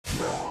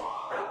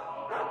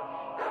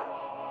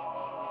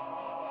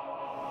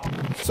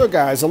So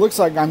guys, it looks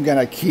like I'm going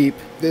to keep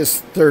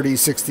this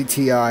 3060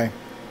 Ti.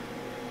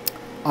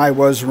 I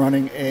was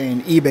running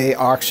an eBay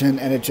auction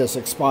and it just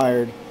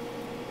expired.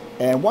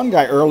 And one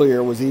guy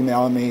earlier was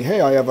emailing me,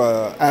 hey, I have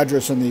an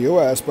address in the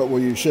US, but will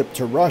you ship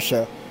to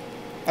Russia?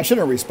 I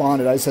shouldn't have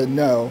responded. I said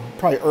no.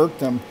 Probably irked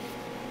them.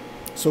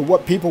 So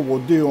what people will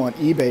do on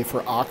eBay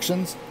for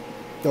auctions,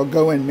 they'll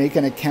go and make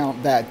an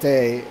account that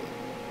day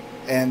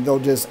and they'll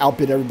just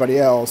outbid everybody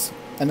else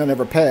and they'll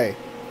never pay.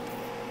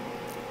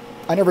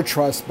 I never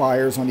trust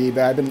buyers on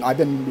eBay. I've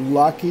been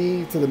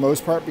lucky for the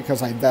most part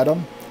because I vet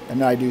them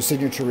and I do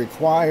signature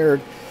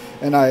required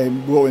and I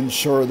will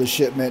insure the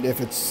shipment if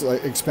it's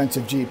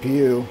expensive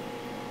GPU,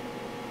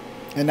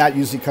 and that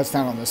usually cuts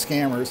down on the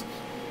scammers.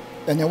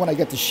 And then when I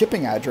get the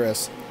shipping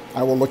address,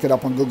 I will look it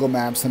up on Google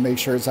Maps to make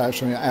sure it's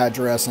actually an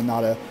address and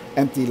not an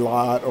empty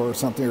lot or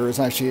something, or it's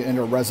actually in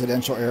a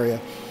residential area.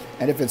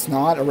 And if it's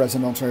not a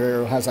residential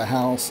area or has a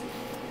house,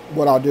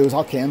 what I'll do is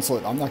I'll cancel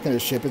it. I'm not going to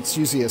ship. It's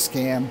usually a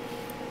scam.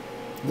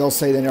 They'll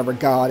say they never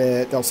got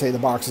it. They'll say the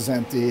box is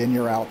empty and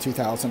you're out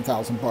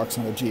 $1,000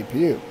 on a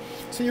GPU.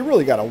 So you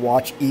really got to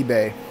watch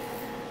eBay.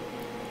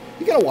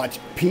 You got to watch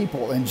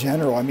people in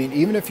general. I mean,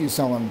 even if you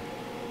sell on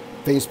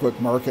Facebook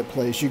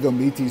Marketplace, you go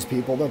meet these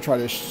people, they'll try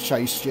to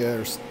shice you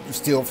or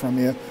steal from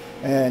you.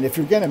 And if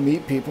you're going to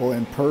meet people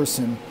in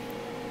person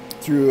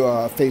through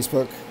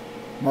Facebook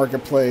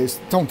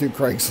Marketplace, don't do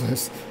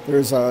Craigslist.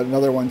 There's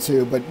another one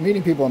too, but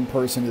meeting people in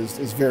person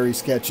is very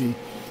sketchy.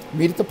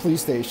 Meet at the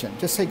police station.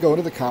 Just say, go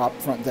to the cop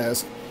front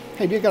desk.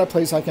 Hey, do you got a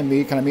place I can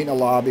meet? Can I meet in a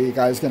lobby? The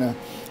guy's going to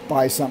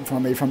buy something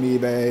from me from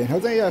eBay. And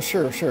he'll say, yeah,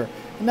 sure.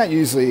 And that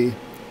usually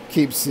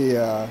keeps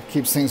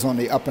things on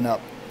the up and up.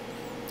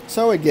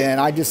 So again,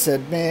 I just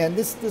said, man,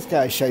 this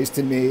guy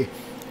shysted me.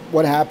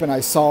 What happened?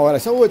 I saw it. I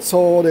said, oh, it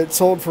sold. It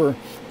sold for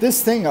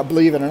this thing.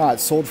 Believe it or not,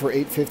 it sold for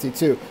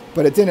 $852,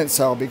 but it didn't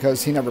sell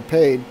because he never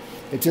paid.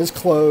 It just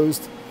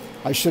closed.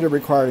 I should have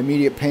required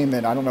immediate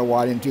payment. I don't know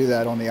why I didn't do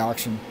that on the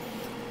auction.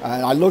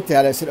 And I looked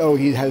at it. I said, oh,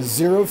 he has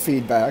zero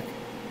feedback.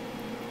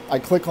 I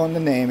click on the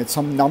name. It's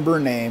some number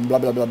name, blah,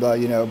 blah, blah, blah,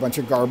 you know, a bunch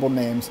of garbled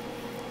names.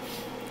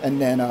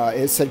 And then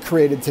it said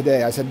created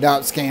today. I said,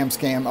 no,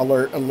 scam,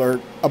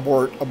 alert,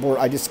 abort.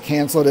 I just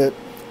canceled it.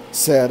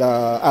 Said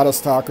out of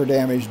stock or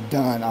damaged,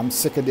 done. I'm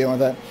sick of dealing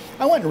with that.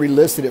 I went and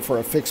relisted it for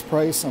a fixed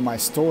price on my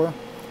store.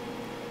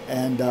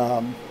 And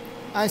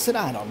I said,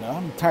 I don't know.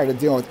 I'm tired of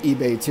dealing with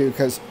eBay too,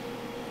 because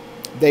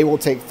they will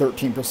take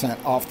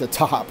 13% off the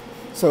top.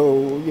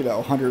 So, you know,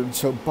 100 or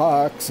so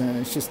bucks, and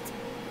it's just,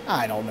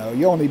 I don't know.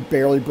 You only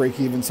barely break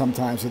even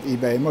sometimes with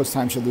eBay. Most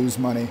times you lose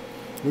money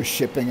with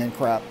shipping and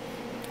crap.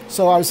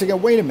 So I was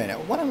thinking, wait a minute.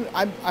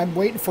 I'm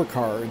waiting for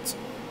cards.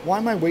 Why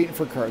am I waiting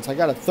for cards? I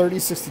got a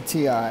 3060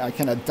 Ti I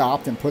can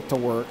adopt and put to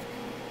work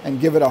and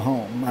give it a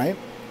home, right?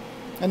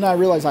 And then I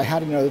realized I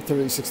had another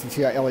 3060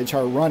 Ti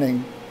LHR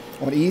running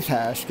on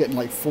ethash, getting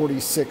like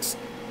 46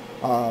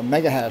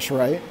 mega hash,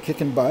 right?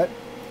 Kicking butt.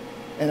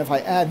 And if I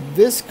add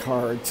this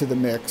card to the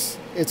mix,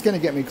 it's going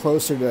to get me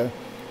closer to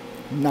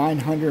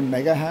 900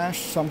 mega hash.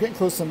 So I'm getting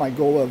close to my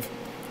goal of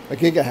a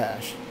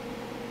gigahash,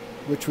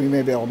 which we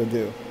may be able to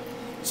do.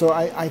 So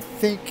I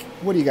think,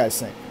 what do you guys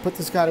think? Put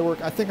this guy to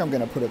work? I think I'm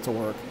going to put it to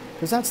work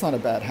because that's not a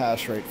bad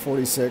hash rate,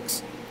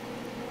 46.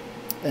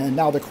 And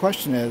now the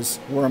question is,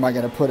 where am I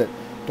going to put it?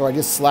 Do I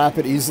just slap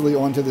it easily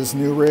onto this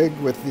new rig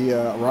with the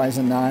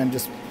Ryzen 9?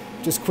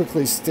 Just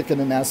quickly stick it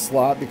in that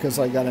slot because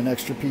I got an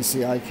extra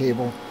PCI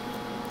cable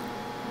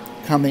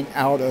coming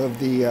out of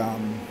the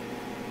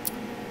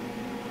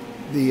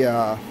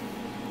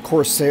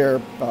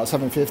Corsair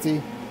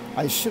 750.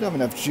 I should have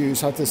enough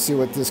juice. I have to see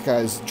what this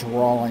guy's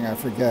drawing. I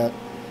forget.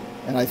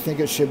 And I think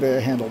it should be able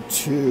to handle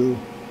 2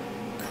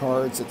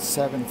 cards at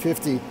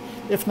 750.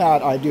 If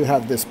not, I do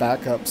have this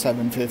backup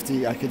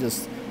 750. I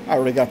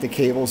already got the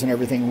cables and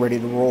everything ready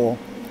to roll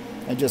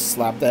and just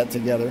slap that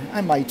together.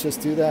 I might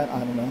just do that. I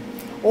don't know.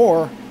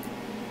 Or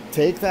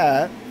take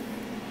that,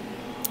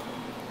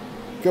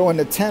 go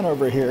into 10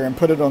 over here and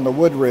put it on the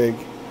wood rig,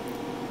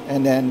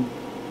 and then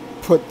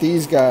put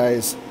these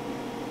guys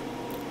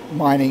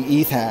mining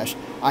ethash.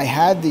 I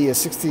had the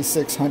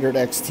 6600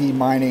 XT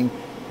mining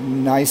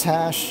nice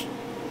hash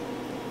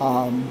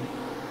on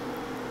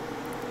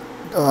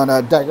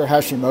a Dagger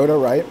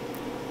Hashimoto, right?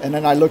 And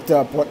then I looked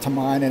up what to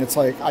mine, and it's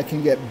like I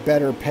can get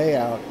better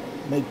payout,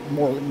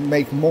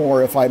 make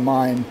more if I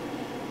mine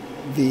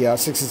the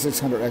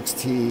 6600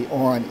 XT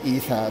on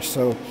ethash.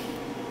 So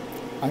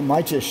I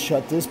might just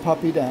shut this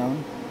puppy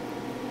down.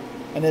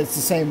 And it's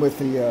the same with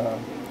the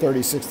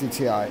 3060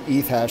 Ti.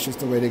 Ethash is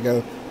the way to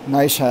go.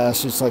 Nice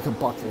hash is like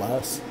 $1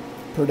 less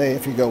per day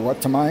if you go what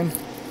to mine.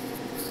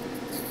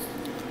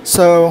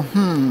 So,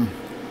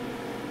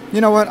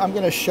 you know what? I'm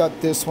going to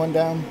shut this one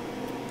down.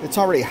 It's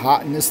already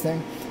hot in this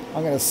thing.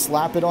 I'm going to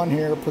slap it on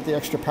here, put the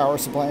extra power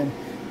supply in,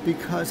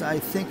 because I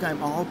think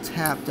I'm all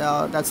tapped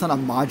out. That's not a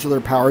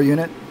modular power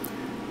unit.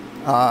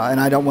 And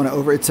I don't want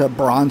to it's a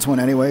bronze one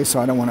anyway, so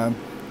I don't want to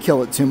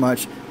kill it too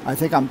much. I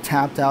think I'm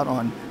tapped out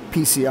on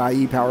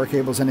PCIe power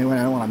cables anyway.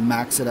 I don't want to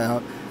max it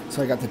out.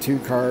 So I got the 2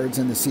 cards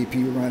and the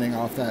CPU running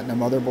off that and the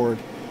motherboard.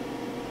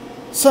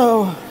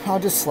 So I'll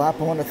just slap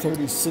on a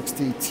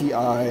 3060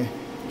 Ti,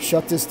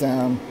 shut this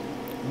down,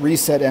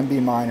 reset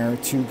MB Miner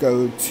to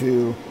go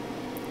to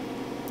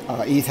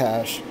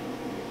ethash,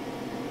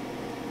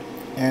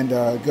 and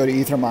go to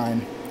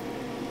ethermine.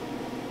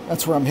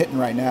 That's where I'm hitting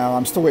right now.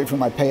 I'm still waiting for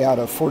my payout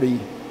of 40,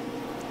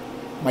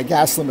 my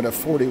gas limit of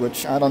 40,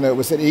 which I don't know, it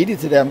was at 80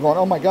 today. I'm going,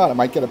 oh my God, I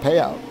might get a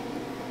payout.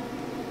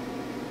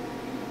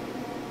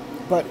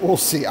 But we'll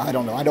see. I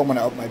don't know. I don't want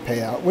to up my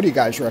payout. What do you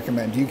guys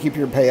recommend? Do you keep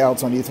your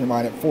payouts on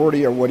ethermine at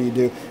 40, or what do you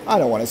do? I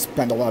don't want to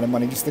spend a lot of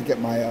money just to get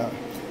my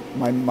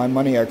my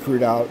money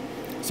accrued out.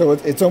 So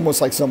it's almost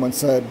like someone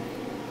said,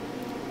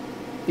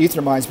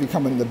 ethermine's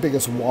becoming the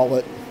biggest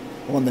wallet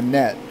on the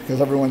net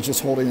because everyone's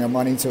just holding their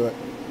money to it.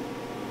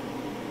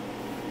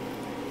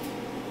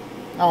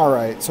 All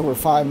right, so we're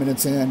 5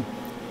 minutes in.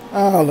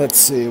 Let's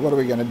see. What are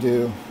we going to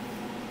do?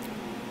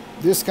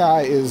 This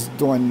guy is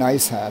doing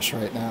nice hash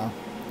right now.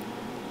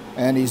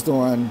 And he's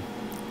doing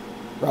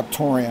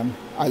Raptorium.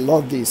 I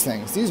love these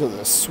things. These are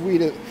the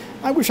sweetest.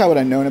 I wish I would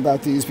have known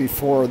about these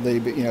before they,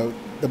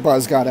 the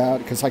buzz got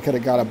out, because I could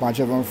have got a bunch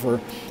of them for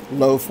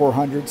low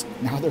 400s.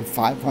 Now they're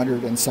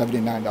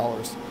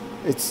 $579.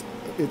 It's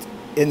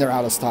and they're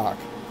out of stock.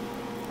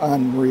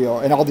 Unreal.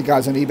 And all the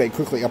guys on eBay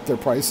quickly upped their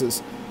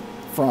prices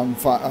from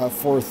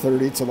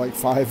 430 to like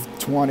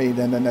 520.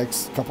 Then the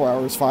next couple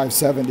hours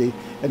 570,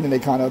 and then they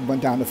kind of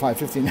went down to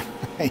 559.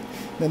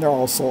 Then they're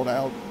all sold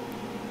out.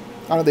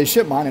 I don't know, they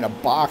ship mine in a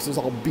box. It's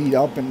all beat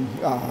up, and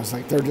I was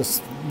like, they're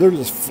just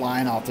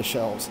flying off the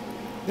shelves.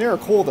 They're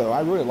cool though.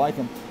 I really like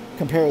them.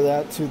 Compare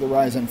that to the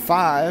Ryzen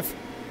 5.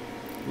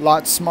 A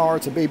lot smaller.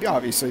 It's a baby,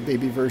 obviously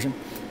baby version.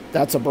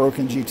 That's a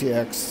broken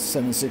GTX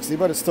 760,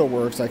 but it still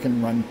works. I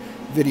can run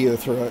video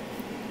through it.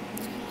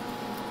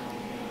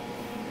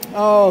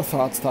 Oh,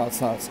 thoughts.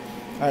 All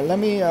right, let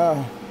me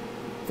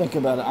think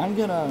about it.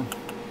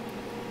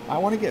 I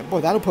want to get,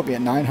 boy, that'll put me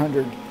at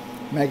 900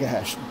 mega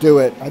hash. Do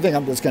it. I think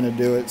I'm just going to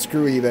do it.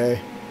 Screw eBay.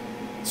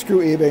 Screw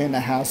eBay and the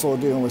hassle of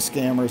dealing with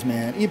scammers,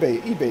 man.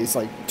 eBay's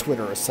like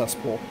Twitter, a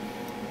cesspool.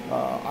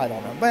 I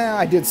don't know. But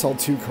I did sell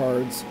 2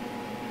 cards.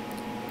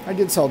 I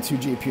did sell 2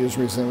 GPUs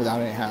recently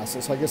without any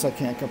hassle, so I guess I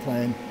can't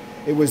complain.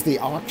 It was the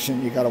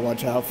auction you got to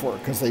watch out for,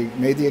 because they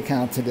made the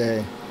account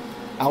today,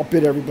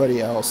 outbid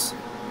everybody else,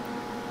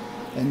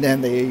 and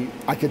then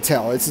I could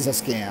tell this is a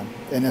scam.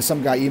 And then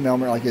some guy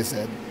emailed me, like I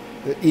said,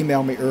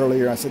 emailed me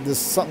earlier. I said,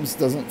 something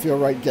doesn't feel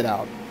right, get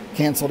out.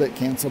 Canceled it,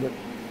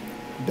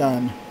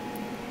 done.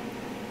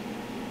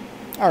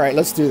 All right,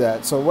 let's do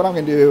that. So what I'm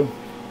going to do,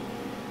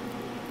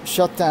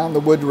 shut down the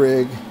wood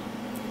rig.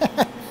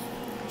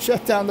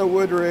 Shut down the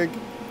wood rig.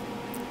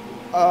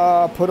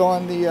 Put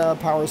on the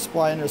power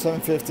supply in there,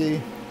 750.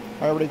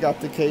 I already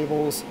got the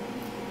cables.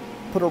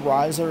 Put a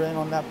riser in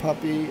on that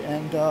puppy,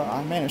 and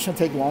man, it shouldn't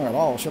take long at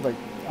all. It should like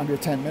under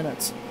 10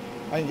 minutes.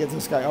 I can get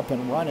this guy up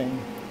and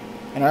running.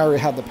 And I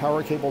already have the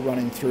power cable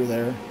running through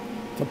there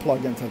to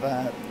plug into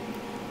that.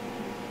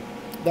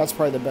 That's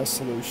probably the best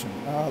solution.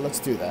 Let's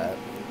do that.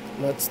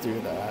 Let's do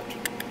that.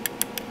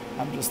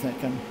 I'm just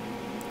thinking.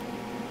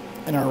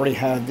 And I already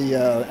had the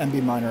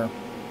MB Miner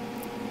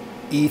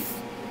ETH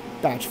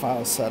batch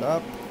file set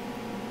up.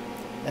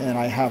 And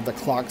I have the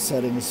clock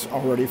settings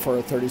already for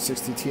a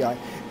 3060 Ti.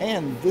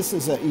 And this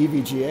is an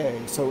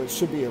EVGA, so it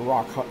should be a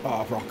rock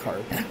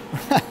hard.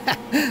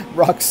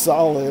 rock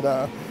solid.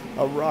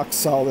 A rock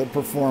solid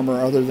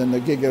performer, other than the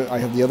Giga. I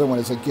have the other one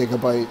is a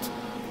Gigabyte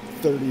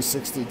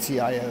 3060 Ti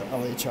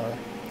LHR.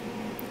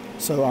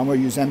 So I'm going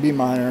to use MB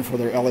Miner for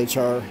their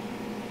LHR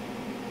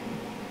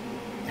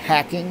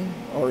hacking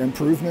or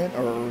improvement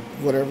or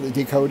whatever, the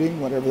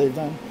decoding, whatever they've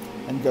done,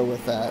 and go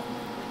with that.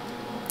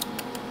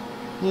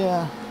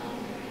 Yeah.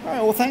 All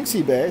right. Well, thanks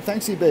eBay.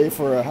 Thanks eBay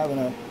for having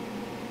a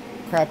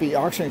crappy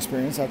auction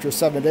experience. After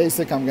 7 days, I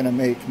think I'm going to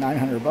make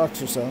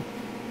 $900 or so.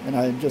 And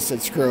I just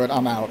said, screw it,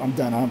 I'm out. I'm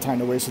done. I don't have time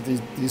to waste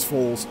with these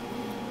fools.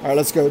 All right,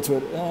 let's go to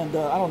it. And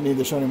I don't need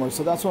the show anymore,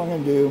 so that's what I'm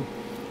going to do.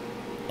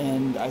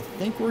 And I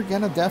think we're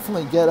going to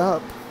definitely get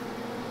up.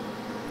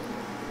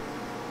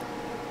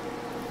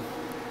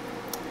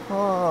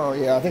 Oh,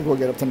 yeah, I think we'll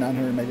get up to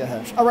 900 mega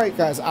hash. All right,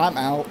 guys, I'm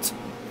out.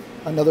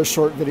 Another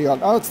short video.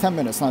 Oh, it's 10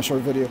 minutes, not a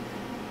short video.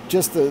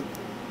 Just the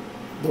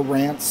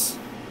rants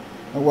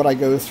and what I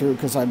go through,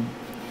 because I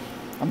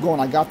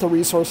got the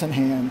resource in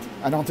hand.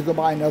 I don't have to go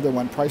buy another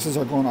one. Prices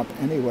are going up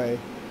anyway.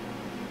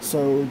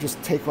 So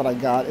just take what I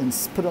got and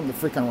put it on the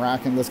freaking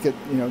rack, and let's get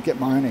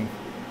mining.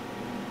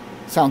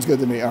 Sounds good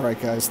to me. All right,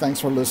 guys. Thanks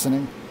for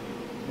listening.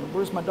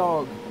 Where's my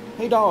dog?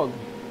 Hey, dog.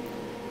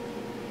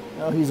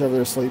 Oh, he's over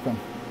there sleeping.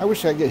 I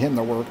wish I could get him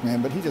to work,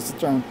 man, but he just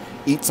sits around,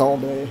 eats all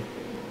day,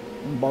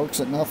 and barks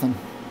at nothing.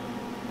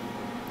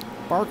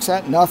 Barks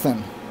at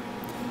nothing.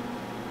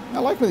 I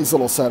like these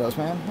little setups,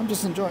 man. I'm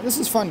just enjoying. This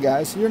is fun,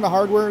 guys. You're into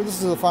hardware.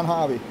 This is a fun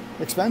hobby.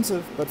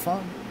 Expensive, but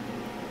fun.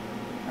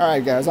 All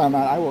right, guys. I'm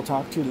out. I will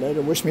talk to you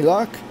later. Wish me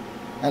luck.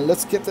 And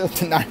let's get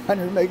to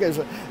 900 megas.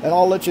 And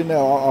I'll let you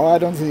know. I'll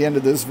add on to the end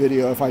of this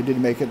video if I did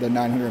make it to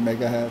 900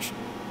 mega hash.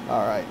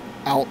 All right.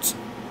 Out.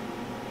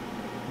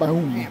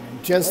 Boom.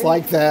 Just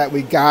like that,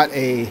 we got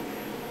a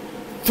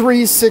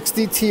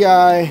 360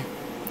 Ti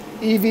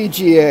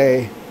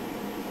EVGA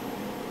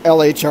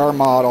LHR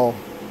model.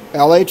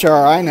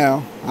 LHR, I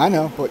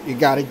know, but you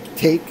gotta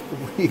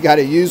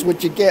use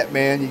what you get,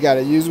 man. You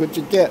gotta use what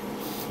you get.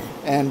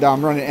 And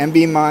I'm running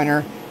MB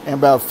miner and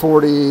about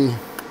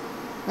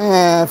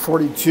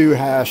 42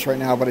 hash right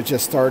now, but it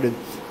just started.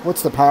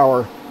 What's the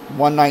power?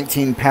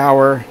 119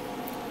 power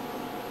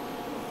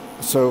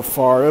so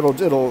far.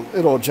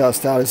 It'll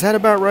adjust out. Is that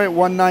about right?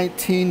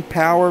 119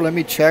 power. Let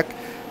me check.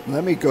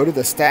 Let me go to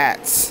the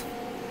stats.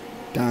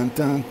 Dun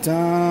dun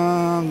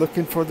dun.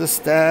 Looking for the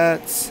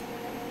stats.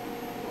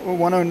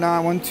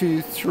 109,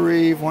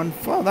 123, 1.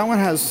 Oh, that one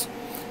has.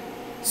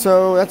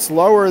 So that's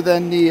lower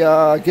than the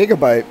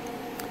gigabyte.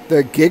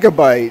 The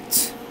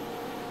gigabyte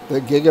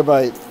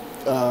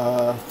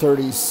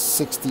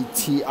 3060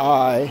 Ti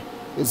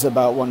is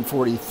about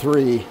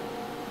 143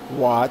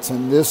 watts,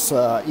 and this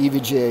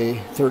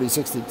EVGA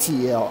 3060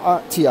 Ti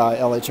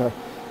LHR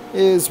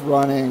is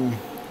running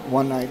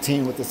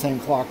 119 with the same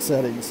clock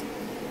settings.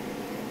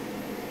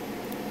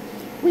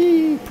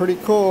 Whee, pretty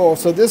cool.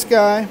 So this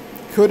guy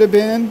could have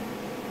been,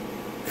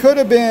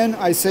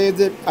 I saved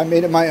it, I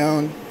made it my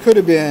own, could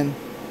have been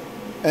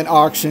an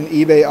auction,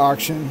 eBay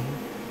auction,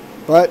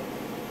 but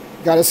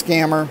got a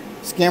scammer.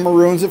 Scammer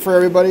ruins it for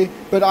everybody,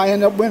 but I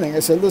end up winning. I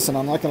said, listen,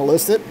 I'm not going to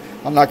list it.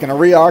 I'm not going to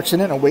re-auction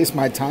it and waste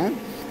my time.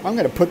 I'm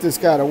going to put this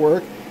guy to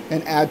work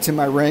and add to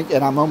my rank,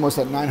 and I'm almost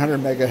at 900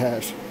 mega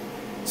hash.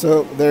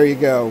 So there you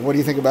go. What do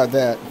you think about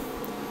that?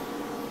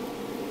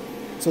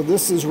 So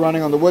this is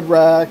running on the wood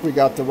rack. We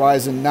got the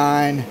Ryzen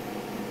 9.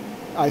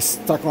 I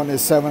stuck on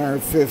this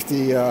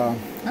 750, I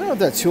don't know if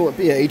that's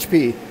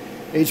HP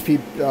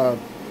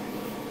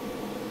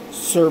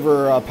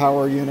server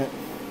power unit.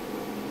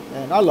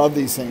 And I love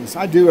these things.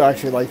 I do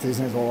actually like these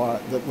things a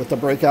lot, with the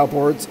breakout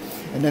boards.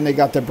 And then they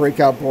got the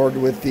breakout board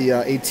with the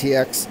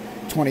ATX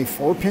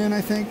 24 pin, I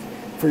think,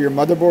 for your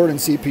motherboard and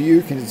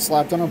CPU. Can just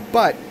slap on them.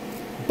 But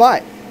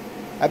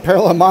at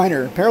Parallel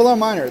Miner,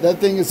 that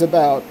thing is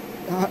about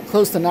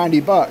close to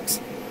 90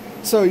 bucks.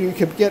 So you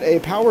could get a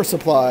power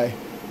supply.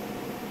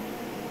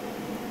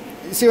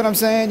 You see what I'm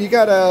saying? You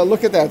gotta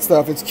look at that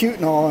stuff. It's cute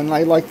and all, and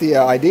I like the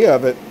idea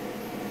of it.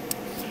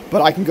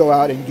 But I can go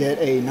out and get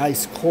a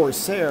nice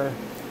Corsair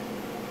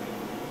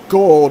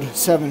Gold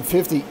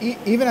 750,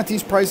 even at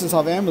these prices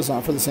off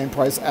Amazon, for the same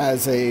price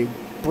as a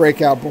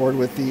breakout board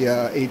with the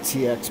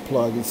ATX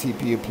plug and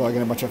CPU plug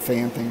and a bunch of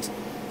fan things.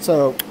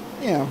 So,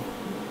 you know,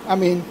 I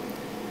mean,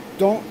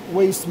 don't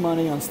waste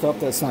money on stuff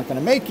that's not going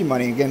to make you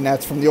money. Again,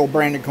 that's from the old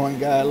BrandonCoin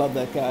guy. I love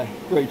that guy.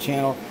 Great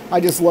channel. I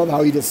just love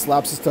how he just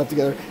slaps his stuff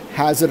together,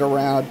 has it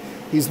around.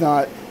 He's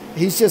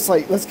just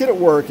like, let's get it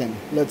working.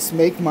 Let's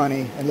make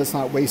money and let's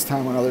not waste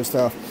time on other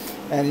stuff.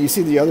 And you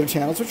see the other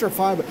channels, which are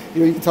fine, but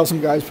you know, you can tell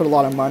some guys put a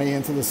lot of money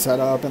into the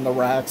setup and the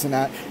racks and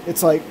that.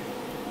 It's like,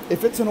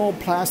 if it's an old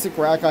plastic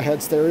rack I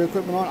had stereo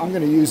equipment on, I'm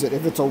going to use it.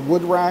 If it's a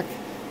wood rack,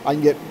 I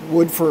can get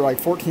wood for like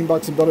 14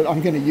 bucks and build it.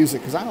 I'm going to use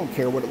it because I don't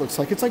care what it looks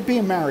like. It's like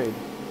being married.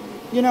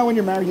 You know, when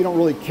you're married, you don't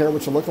really care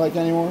what you look like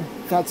anymore.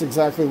 That's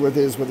exactly what it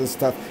is with this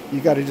stuff.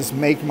 You got to just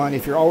make money.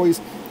 If you're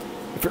always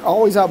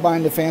out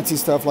buying the fancy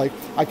stuff, like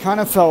I kind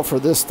of fell for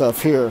this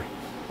stuff here.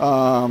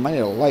 I need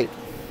a light.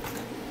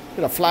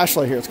 Get a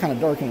flashlight here. It's kind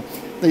of dark in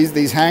it.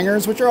 These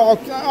hangers, which are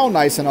all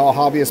nice and all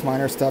hobbyist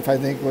miner stuff, I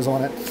think was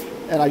on it.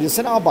 And I just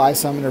said I'll buy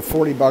some, and they're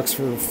 40 bucks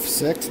for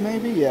 6,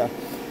 maybe, yeah.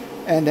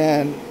 And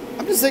then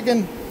I'm just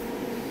thinking,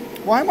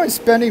 why am I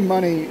spending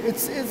money?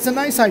 It's a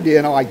nice idea,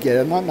 and I get it.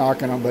 I'm not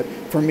knocking them, but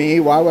for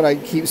me, why would I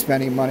keep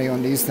spending money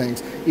on these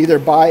things? Either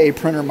buy a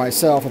printer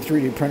myself, a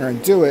 3D printer,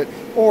 and do it,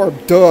 or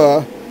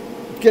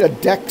get a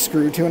deck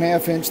screw,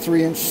 2.5 inch,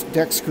 3 inch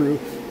deck screw,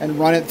 and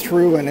run it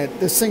through, and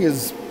this thing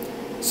is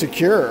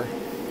secure,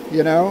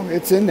 you know,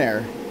 it's in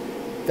there.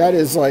 That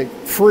is like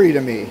free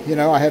to me, you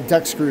know. I have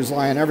deck screws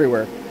lying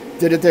everywhere.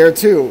 Did it there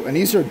too, and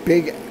these are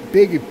big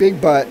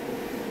butt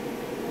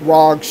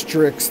ROG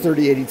Strix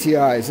 3080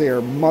 Ti's. They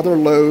are mother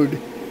load.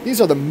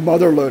 These are the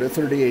mother load of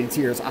 3080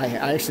 Ti's. I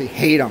actually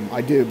hate them. I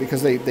do,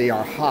 because they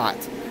are hot.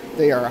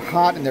 They are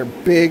hot and they're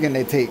big, and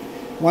they take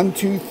 1,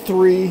 2,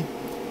 3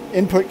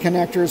 input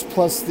connectors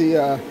plus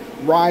the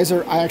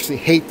riser. I actually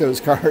hate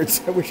those cards.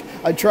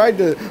 I tried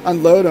to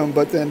unload them,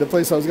 but then the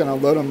place I was going to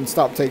unload them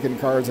stopped taking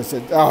cards. I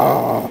said,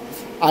 oh,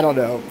 I don't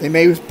know. They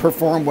may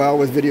perform well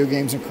with video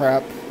games and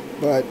crap,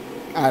 but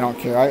I don't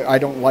care. I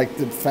don't like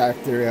the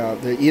fact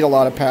they eat a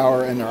lot of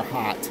power and they're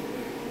hot.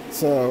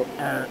 So,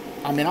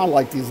 I mean, I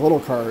like these little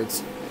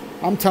cards.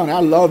 I'm telling you, I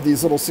love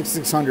these little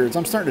 6600s.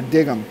 I'm starting to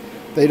dig them.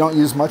 They don't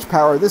use much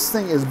power. This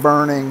thing is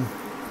burning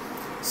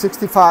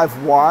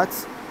 65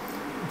 watts,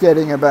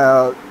 getting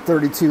about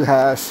 32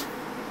 hash.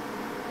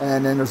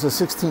 And then there's a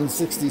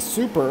 1660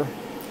 Super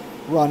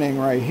running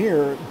right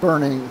here,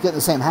 getting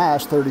the same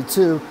hash,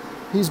 32.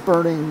 He's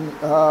burning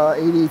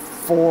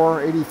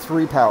 84,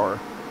 83 power.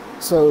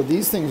 So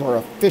these things are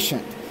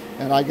efficient.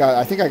 And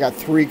I think I got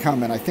 3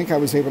 coming. I think I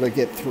was able to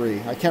get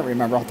 3. I can't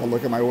remember. I'll have to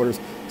look at my orders.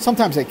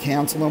 Sometimes they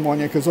cancel them on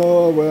you because,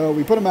 oh, well,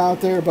 we put them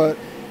out there, but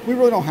we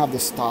really don't have the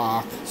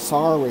stock.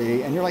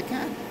 Sorry. And you're like,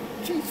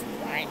 Jeez,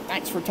 Ryan,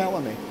 thanks for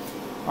telling me.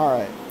 All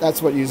right,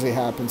 that's what usually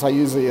happens. I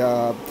usually,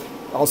 I'll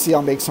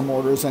make some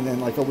orders, and then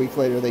like a week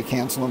later they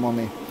cancel them on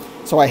me.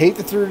 So I hate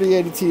the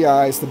 3080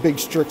 Ti's, the big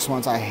Strix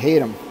ones. I hate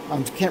them.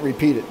 I can't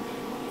repeat it.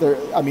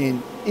 I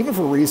mean, even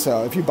for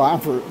resale, if you buy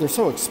them they're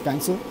so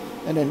expensive,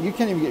 and then you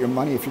can't even get your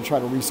money if you try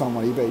to resell them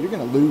on eBay. You're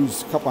going to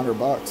lose a couple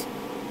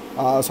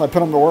 $100. So I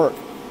put them to work,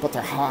 but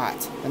they're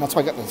hot, and that's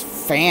why I got this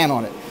fan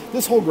on it.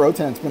 This whole grow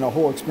tent's been a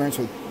whole experience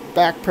with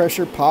back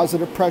pressure,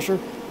 positive pressure,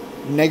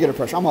 negative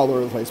pressure. I'm all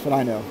over the place, but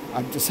I know.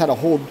 I had a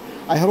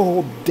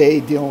whole day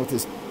dealing with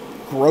this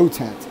grow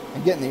tent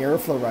and getting the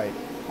airflow right.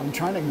 I'm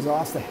trying to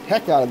exhaust the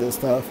heck out of this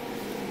stuff,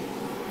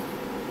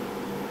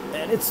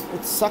 and it's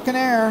sucking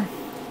air.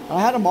 I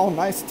had them all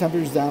nice, the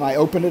temperature's down. I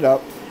opened it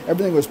up.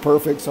 Everything was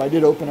perfect, so I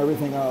did open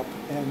everything up,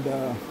 and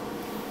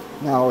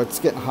now it's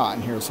getting hot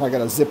in here, so I got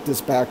to zip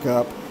this back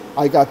up.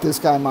 I got this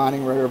guy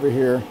mining right over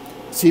here.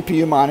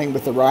 CPU mining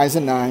with the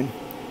Ryzen 9.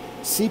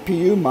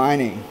 CPU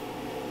mining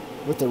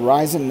with the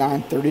Ryzen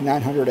 9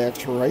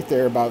 3900X right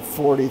there, about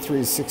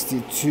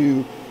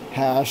 4362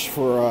 hash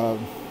for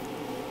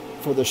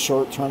the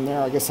short term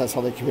there. I guess that's how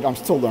they keep it. I'm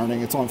still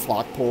learning. It's on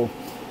Flockpool.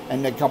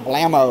 And the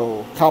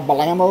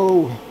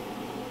Kablamo.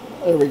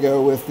 There we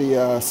go with the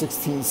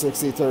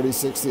 1660,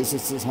 3060,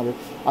 1600.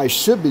 I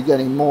should be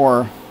getting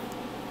more.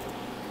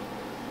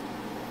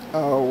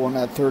 Oh, on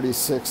that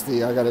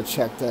 3060, I got to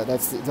check that.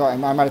 I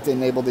might have to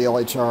enable the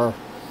LHR.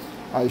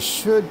 I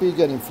should be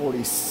getting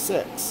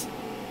 46.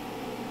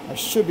 I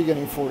should be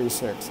getting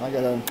 46.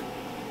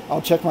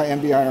 I'll check my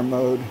MBIR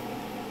mode.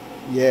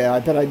 Yeah, I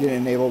bet I didn't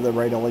enable the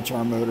right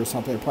LHR mode or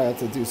something. I probably have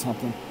to do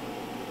something.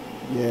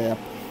 Yeah.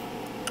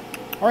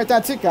 All right,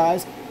 that's it,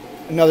 guys.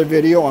 Another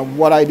video on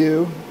what I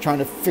do, trying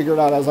to figure it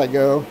out as I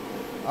go.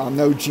 I'm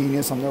no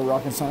genius. I'm no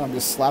rocket scientist. I'm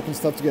just slapping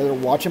stuff together,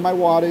 watching my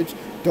wattage.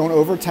 Don't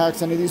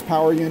overtax any of these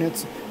power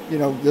units. You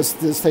know, this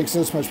takes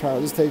this much power.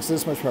 This takes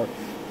this much power.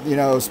 You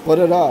know, split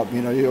it up.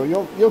 You know,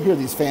 you'll hear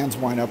these fans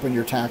wind up when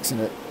you're taxing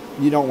it.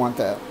 You don't want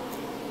that.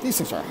 These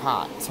things are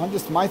hot. So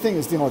my thing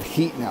is dealing with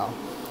heat now.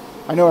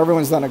 I know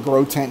everyone's done a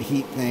grow tent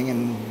heat thing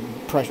and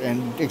pressure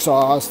and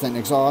exhaust and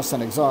exhaust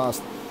and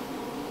exhaust.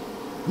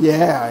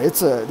 Yeah,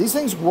 these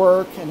things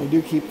work, and they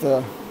do keep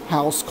the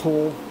house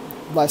cool,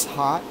 less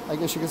hot, I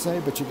guess you could say,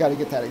 but you got to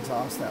get that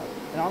exhaust out.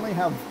 And I only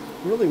have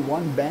really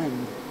one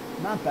bend.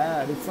 Not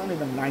bad. It's not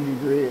even 90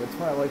 degree. It's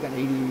probably like an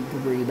 80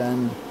 degree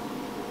bend.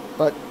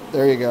 But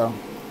there you go.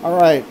 All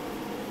right.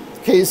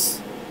 Here's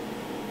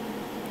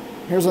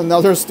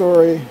another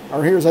story,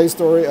 or here's a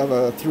story of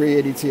a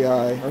 380 Ti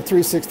or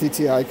 360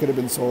 Ti could have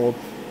been sold,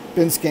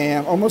 been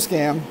scammed, almost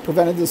scammed,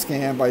 prevented the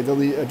scam by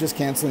just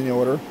canceling the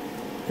order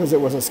because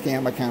it was a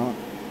scam account,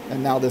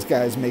 and now this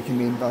guy is making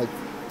me like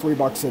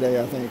 $3 a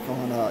day, I think,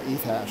 on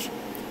ethash,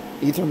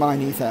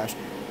 ethermine ethash.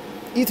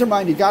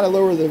 Ethermine, you got to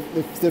lower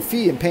the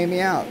fee and pay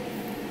me out.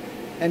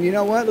 And you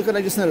know what? Look what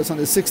I just noticed on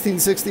the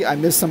 1660. I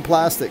missed some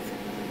plastic.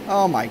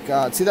 Oh my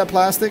God! See that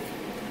plastic?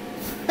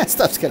 That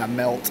stuff's gonna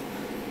melt.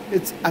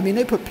 I mean,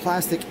 they put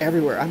plastic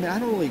everywhere. I mean, I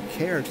don't really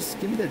care. Just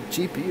give me the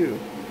GPU.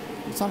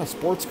 It's on a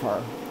sports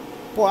car.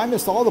 Boy, I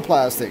missed all the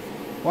plastic.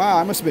 Wow,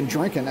 I must have been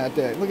drinking that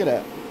day. Look at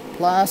that.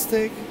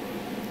 Plastic.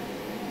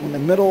 On the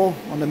middle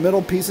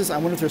pieces, I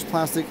wonder if there's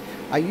plastic.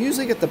 I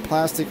usually get the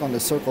plastic on the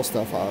circle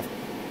stuff off.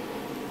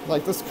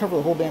 Like, let's cover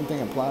the whole damn thing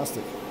in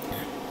plastic.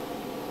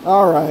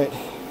 All right.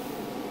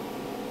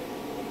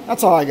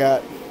 That's all I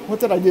got. What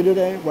did I do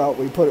today? Well,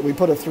 we put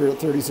a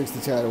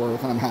 3060 Ti to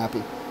work, and I'm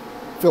happy.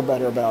 Feel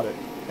better about it.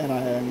 And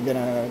I am going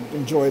to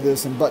enjoy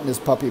this and button this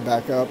puppy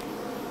back up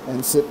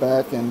and sit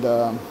back and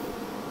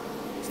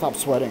stop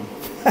sweating.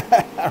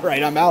 All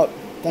right, I'm out.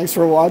 Thanks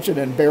for watching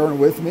and bearing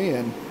with me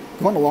and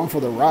going along for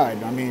the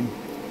ride. I mean,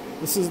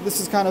 this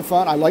is kind of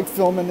fun. I like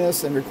filming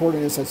this and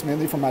recording this. It's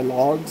mainly for my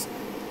logs,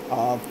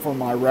 for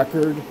my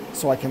record,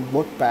 so I can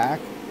look back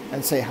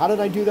and say, how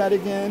did I do that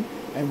again?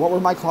 And what were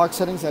my clock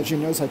settings? As you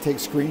notice, I take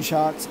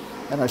screenshots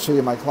and I show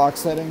you my clock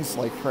settings,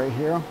 like right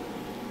here.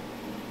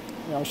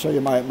 I'll show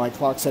you my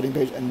clock setting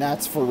page, and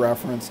that's for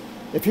reference.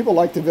 If people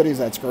like the videos,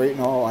 that's great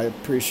and all. I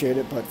appreciate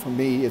it, but for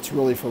me, it's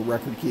really for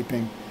record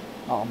keeping.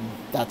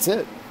 That's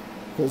it,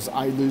 because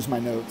I lose my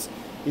notes.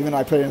 Even if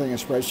I put anything in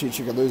spreadsheets,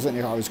 you can lose it, and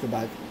you can always go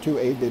back to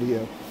a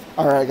video.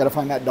 All right, I got to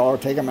find that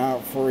dog, take him out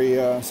before he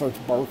starts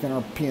barking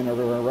or peeing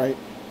everywhere, right?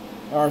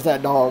 There's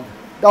that dog.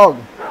 Dog!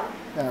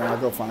 There,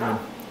 I'll go find him.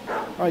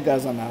 All right,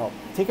 guys, I'm out.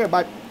 Take care,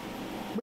 bye.